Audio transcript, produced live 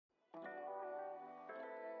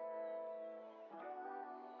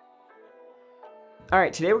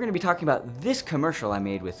Alright, today we're going to be talking about this commercial I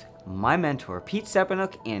made with my mentor, Pete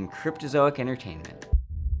Stepanuk, and Cryptozoic Entertainment.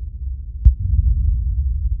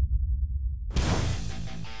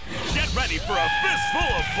 Get ready for a fistful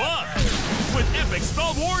of fun with epic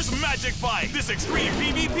Star Wars magic fight. This extreme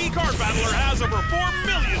PvP card battler has over 4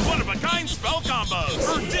 million one-of-a-kind spell combos.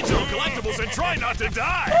 Earn digital collectibles and try not to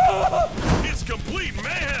die. It's complete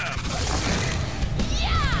mayhem.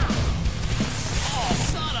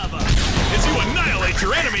 As you annihilate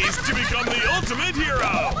your enemies to become the ultimate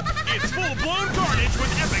hero. It's full-blown carnage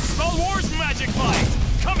with epic Star Wars magic fight.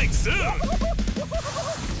 Coming soon.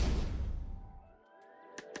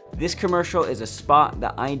 This commercial is a spot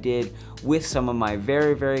that I did with some of my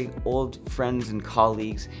very, very old friends and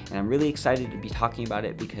colleagues, and I'm really excited to be talking about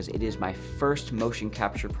it because it is my first motion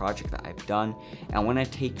capture project that I've done, and I want to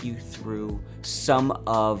take you through some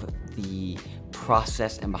of the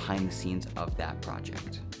process and behind the scenes of that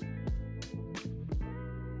project.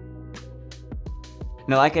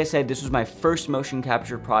 Now, like I said, this was my first motion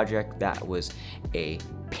capture project that was a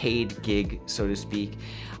paid gig, so to speak.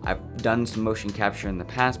 I've done some motion capture in the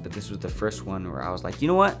past, but this was the first one where I was like, you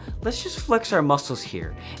know what? Let's just flex our muscles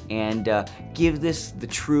here and give this the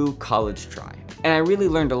true college try. And I really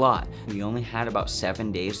learned a lot. We only had about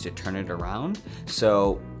 7 days to turn it around,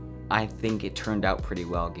 so I think it turned out pretty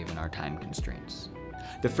well given our time constraints.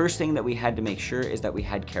 The first thing that we had to make sure is that we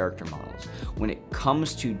had character models. When it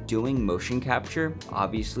comes to doing motion capture,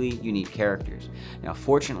 obviously you need characters. Now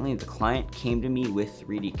fortunately, the client came to me with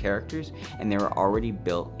 3D characters and they were already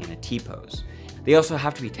built in a T-pose. They also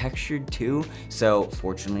have to be textured too, so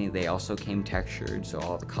fortunately they also came textured, so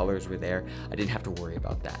all the colors were there. I didn't have to worry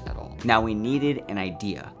about that at all. Now we needed an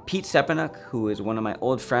idea. Pete Stepanuk, who is one of my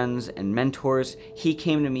old friends and mentors, he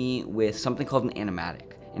came to me with something called an animatic.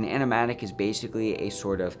 An animatic is basically a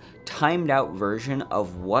sort of timed out version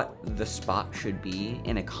of what the spot should be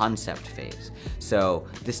in a concept phase. So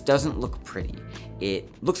this doesn't look pretty. It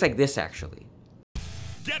looks like this actually.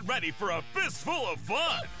 Get ready for a fistful of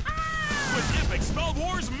fun with epic Star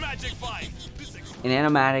Wars magic fight. An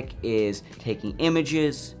animatic is taking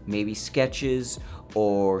images, maybe sketches,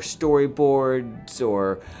 or storyboards,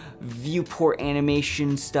 or viewport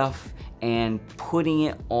animation stuff, and putting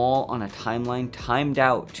it all on a timeline timed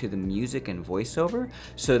out to the music and voiceover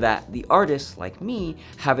so that the artists, like me,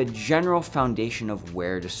 have a general foundation of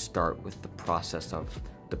where to start with the process of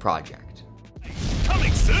the project.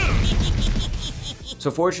 Coming soon!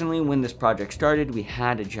 So fortunately, when this project started, we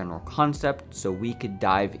had a general concept so we could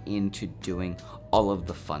dive into doing all of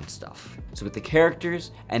the fun stuff. So with the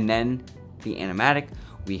characters and then the animatic,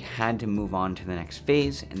 we had to move on to the next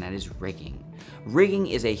phase, and that is rigging. Rigging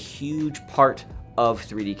is a huge part of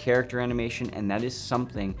 3D character animation, and that is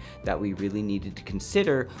something that we really needed to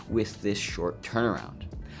consider with this short turnaround.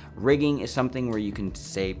 Rigging is something where you can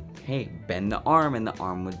say, hey, bend the arm, and the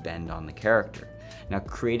arm would bend on the character. Now,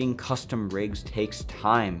 creating custom rigs takes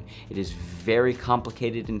time. It is very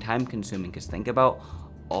complicated and time consuming, because think about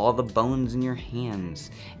all the bones in your hands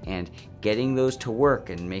and getting those to work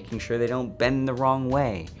and making sure they don't bend the wrong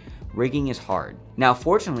way. Rigging is hard. Now,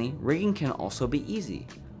 fortunately, rigging can also be easy.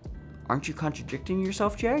 Aren't you contradicting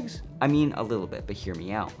yourself, Jags? I mean, a little bit, but hear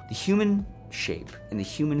me out. The human shape and the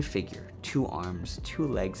human figure, 2 arms, 2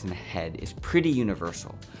 legs, and a head, is pretty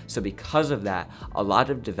universal. So because of that, a lot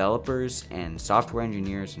of developers and software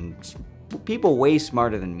engineers and people way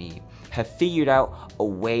smarter than me have figured out a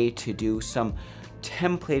way to do some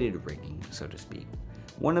templated rigging, so to speak.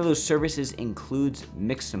 One of those services includes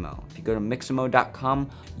Mixamo. If you go to mixamo.com,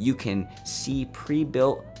 you can see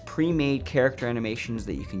pre-built, pre-made character animations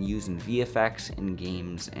that you can use in VFX and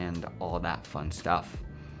games and all that fun stuff.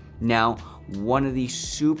 Now, one of the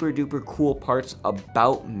super duper cool parts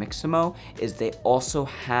about Mixamo is they also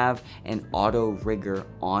have an auto rigger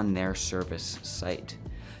on their service site.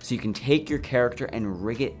 So you can take your character and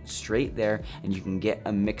rig it straight there, and you can get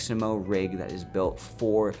a Mixamo rig that is built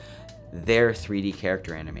for their 3D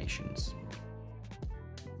character animations.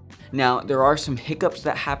 Now, there are some hiccups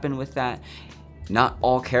that happen with that. Not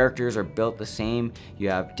all characters are built the same. You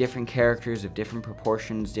have different characters of different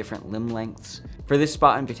proportions, different limb lengths. For this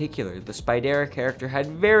spot in particular, the Spidera character had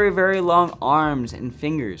very, very long arms and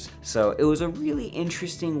fingers. So it was a really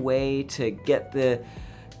interesting way to get the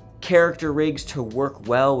character rigs to work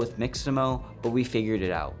well with Mixamo, but we figured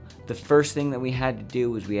it out. The first thing that we had to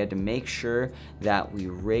do was we had to make sure that we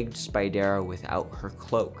rigged Spidera without her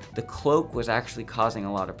cloak. The cloak was actually causing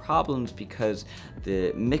a lot of problems because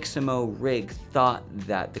the Mixamo rig thought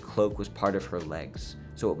that the cloak was part of her legs.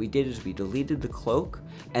 So what we did is we deleted the cloak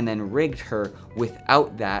and then rigged her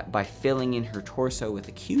without that by filling in her torso with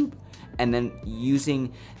a cube, and then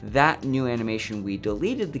using that new animation, we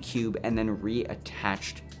deleted the cube and then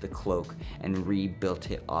reattached the cloak and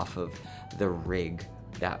rebuilt it off of the rig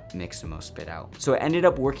that Mixamo spit out. So it ended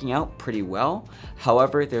up working out pretty well.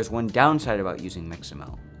 However, there's one downside about using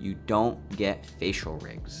Mixamo. You don't get facial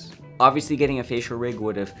rigs. Obviously, getting a facial rig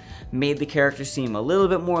would have made the character seem a little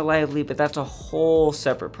bit more lively, but that's a whole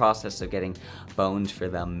separate process of getting bones for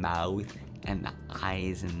the mouth and the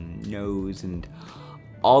eyes and nose and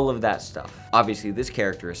all of that stuff. Obviously, this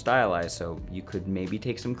character is stylized, so you could maybe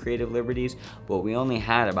take some creative liberties, but we only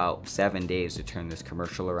had about 7 days to turn this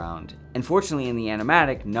commercial around. Unfortunately, in the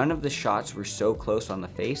animatic, none of the shots were so close on the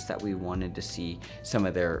face that we wanted to see some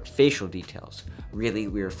of their facial details. Really,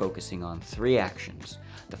 we were focusing on 3 actions: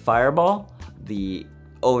 the fireball, the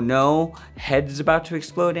oh no, head is about to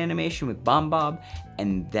explode animation with Bomb Bob,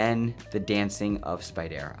 and then the dancing of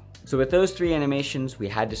Spidera. So with those 3 animations, we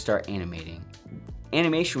had to start animating.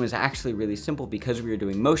 Animation was actually really simple because we were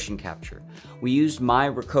doing motion capture. We used my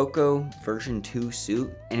Rokoko version 2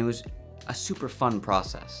 suit, and it was a super fun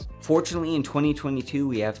process. Fortunately, in 2022,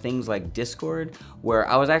 we have things like Discord, where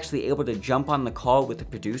I was actually able to jump on the call with the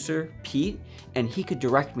producer, Pete, and he could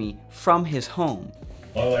direct me from his home.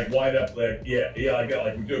 I'll like wind up, like, I got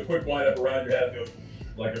like, we do a quick wind up around your head, do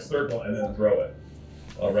like a circle, and then throw it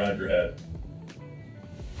around your head.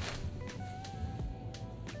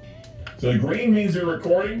 So the green means you're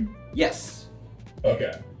recording? Yes.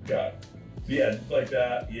 Okay, got it. So yeah, just like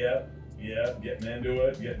that, yeah, getting into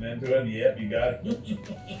it, yep, you got it.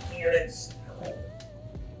 Here it is.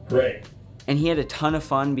 Great. And he had a ton of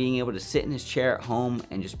fun being able to sit in his chair at home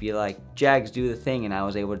and just be like, Jags, do the thing, and I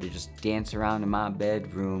was able to just dance around in my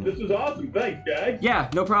bedroom. This is awesome, thanks, Jags.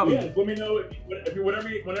 Yeah, no problem. Yeah, just let me know whenever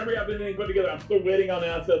you have anything put together. I'm still waiting on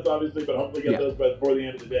assets, obviously, but hopefully get those before the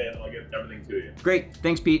end of the day, and then I'll get everything to you. Great,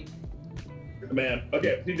 thanks, Pete. You're the man.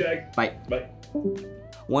 Okay, see you, Jags. Bye. Bye.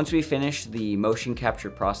 Once we finished the motion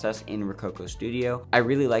capture process in Rokoko Studio, I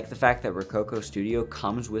really like the fact that Rokoko Studio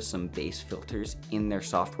comes with some base filters in their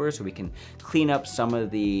software so we can clean up some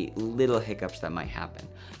of the little hiccups that might happen.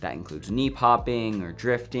 That includes knee popping or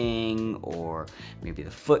drifting or maybe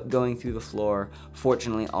the foot going through the floor.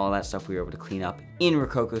 Fortunately, all that stuff we were able to clean up in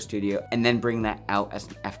Rokoko Studio and then bring that out as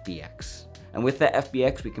an FBX. And with that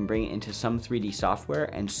FBX, we can bring it into some 3D software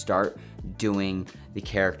and start doing the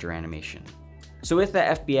character animation. So with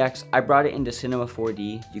that FBX, I brought it into Cinema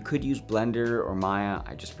 4D. You could use Blender or Maya.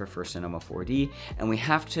 I just prefer Cinema 4D. And we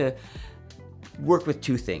have to work with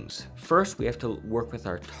 2 things. First, we have to work with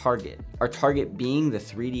our target. Our target being the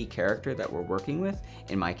 3D character that we're working with.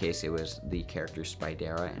 In my case, it was the characters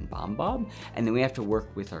Spidera and Bomb Bob. And then we have to work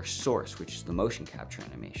with our source, which is the motion capture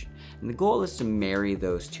animation. And the goal is to marry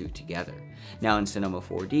those 2 together. Now in Cinema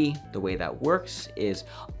 4D, the way that works is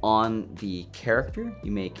on the character,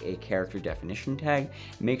 you make a character definition tag,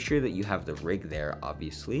 make sure that you have the rig there,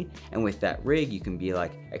 obviously. And with that rig, you can be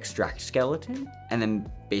like extract skeleton, and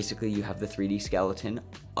then basically you have the 3D skeleton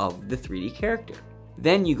of the 3D character.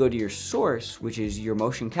 Then you go to your source, which is your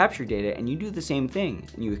motion capture data, and you do the same thing.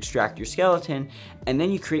 You extract your skeleton, and then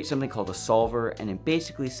you create something called a solver, and it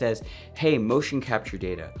basically says, hey, motion capture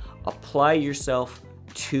data, apply yourself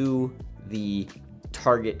to the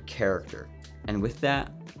target character. And with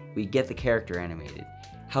that, we get the character animated.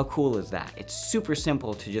 How cool is that? It's super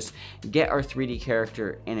simple to just get our 3D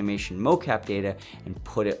character animation mocap data and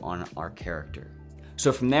put it on our character.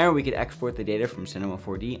 So from there, we could export the data from Cinema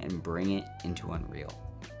 4D and bring it into Unreal.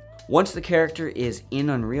 Once the character is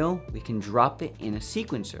in Unreal, we can drop it in a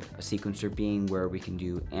sequencer being where we can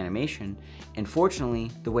do animation. And fortunately,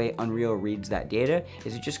 the way Unreal reads that data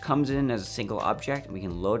is it just comes in as a single object, and we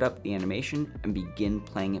can load up the animation and begin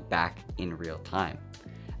playing it back in real time.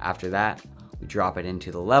 After that, we drop it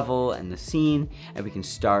into the level and the scene, and we can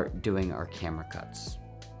start doing our camera cuts.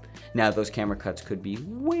 Now, those camera cuts could be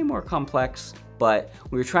way more complex, but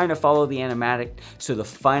we were trying to follow the animatic, so the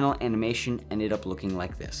final animation ended up looking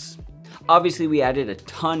like this. Obviously, we added a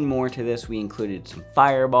ton more to this. We included some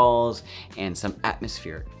fireballs and some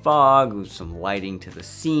atmospheric fog, with some lighting to the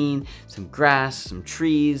scene, some grass, some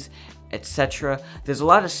trees, etc. There's a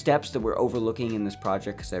lot of steps that we're overlooking in this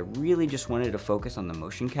project because I really just wanted to focus on the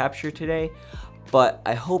motion capture today. But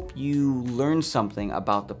I hope you learned something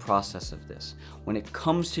about the process of this. When it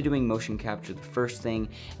comes to doing motion capture, the first thing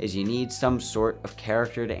is you need some sort of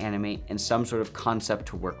character to animate and some sort of concept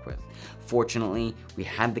to work with. Fortunately, we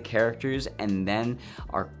had the characters, and then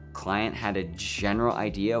our client had a general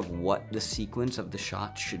idea of what the sequence of the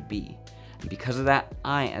shot should be. And because of that,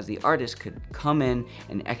 I, as the artist, could come in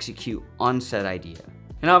and execute on said idea.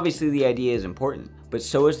 And obviously the idea is important, but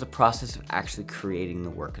so is the process of actually creating the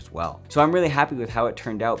work as well. So I'm really happy with how it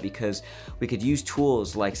turned out because we could use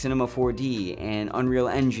tools like Cinema 4D and Unreal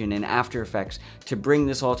Engine and After Effects to bring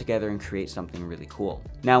this all together and create something really cool.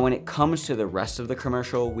 Now, when it comes to the rest of the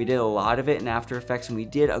commercial, we did a lot of it in After Effects and we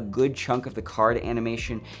did a good chunk of the card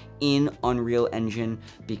animation in Unreal Engine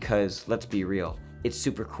because, let's be real, it's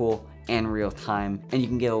super cool and real time, and you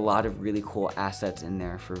can get a lot of really cool assets in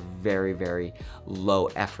there for very, very low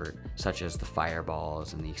effort, such as the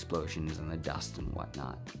fireballs and the explosions and the dust and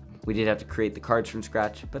whatnot. We did have to create the cards from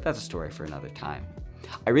scratch, but that's a story for another time.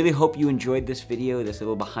 I really hope you enjoyed this video, this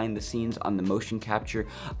little behind the scenes on the motion capture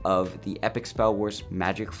of the Epic Spell Wars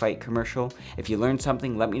Magic Fight commercial. If you learned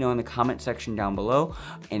something, let me know in the comment section down below.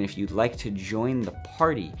 And if you'd like to join the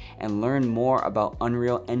party and learn more about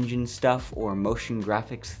Unreal Engine stuff or motion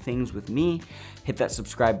graphics things with me, hit that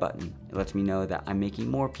subscribe button. It lets me know that I'm making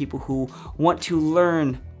more people who want to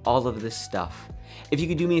learn all of this stuff. If you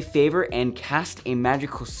could do me a favor and cast a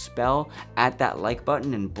magical spell at that like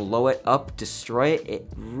button and blow it up, destroy it, it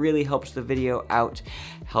really helps the video out,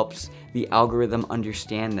 helps the algorithm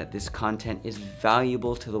understand that this content is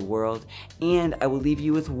valuable to the world. And I will leave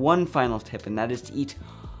you with one final tip, and that is to eat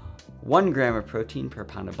 1 gram of protein per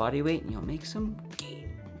pound of body weight, and you'll make some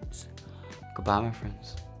gains. Goodbye, my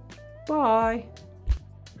friends. Bye.